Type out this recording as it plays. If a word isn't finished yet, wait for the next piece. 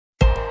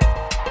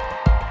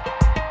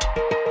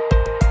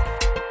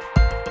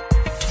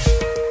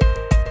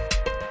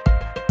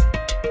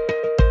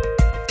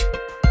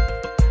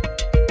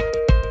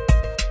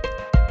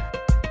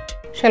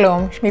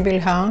שלום, שמי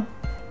בילהה,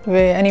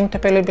 ואני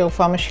מטפלת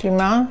ברפואה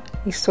משלימה,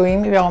 עיסוי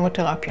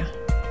וארומתרפיה.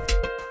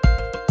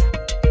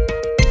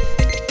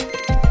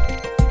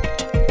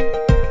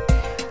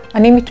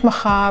 אני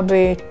מתמחה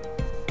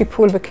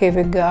בטיפול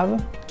בכאבי גב,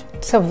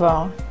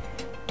 צוואר,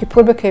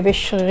 טיפול בכאבי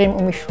שרירים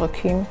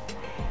ומפרקים,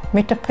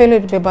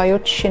 מטפלת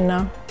בבעיות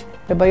שינה,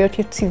 בבעיות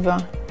יציבה,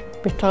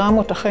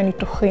 בטראומות אחרי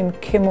ניתוחים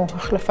כמו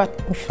החלפת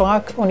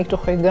מפרק או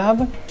ניתוחי גב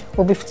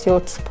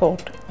ובפציעות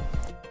ספורט.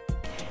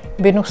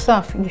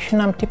 בנוסף,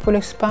 ישנם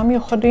טיפולי ספא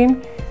מיוחדים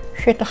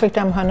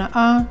שתכליתם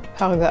הנאה,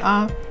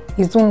 הרגעה,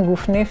 איזון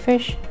גוף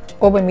נפש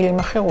או במילים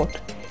אחרות.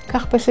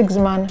 כך פסק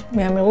זמן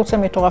מהמרוץ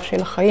המטורף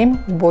של החיים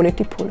ובוא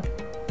לטיפול.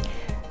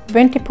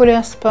 בין טיפולי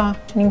הספא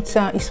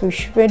נמצא עיסוי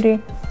שוודי,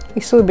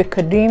 עיסוי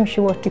בקדים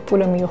שהוא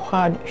הטיפול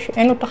המיוחד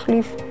שאין לו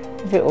תחליף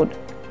ועוד.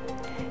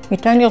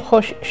 ניתן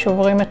לרכוש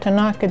שוברי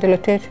מתנה כדי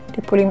לתת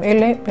טיפולים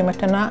אלה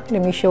במתנה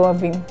למי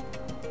שאוהבים.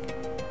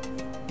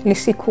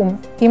 לסיכום,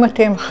 אם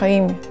אתם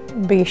חיים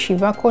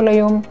בישיבה כל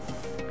היום,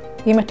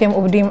 אם אתם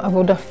עובדים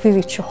עבודה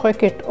פיזית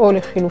שוחקת או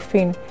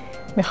לחילופין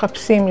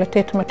מחפשים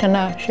לתת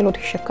מתנה שלא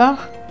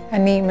תשכח,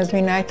 אני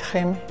מזמינה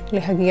אתכם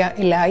להגיע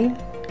אליי,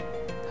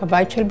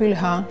 הבית של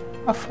בילהה,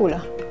 עפולה.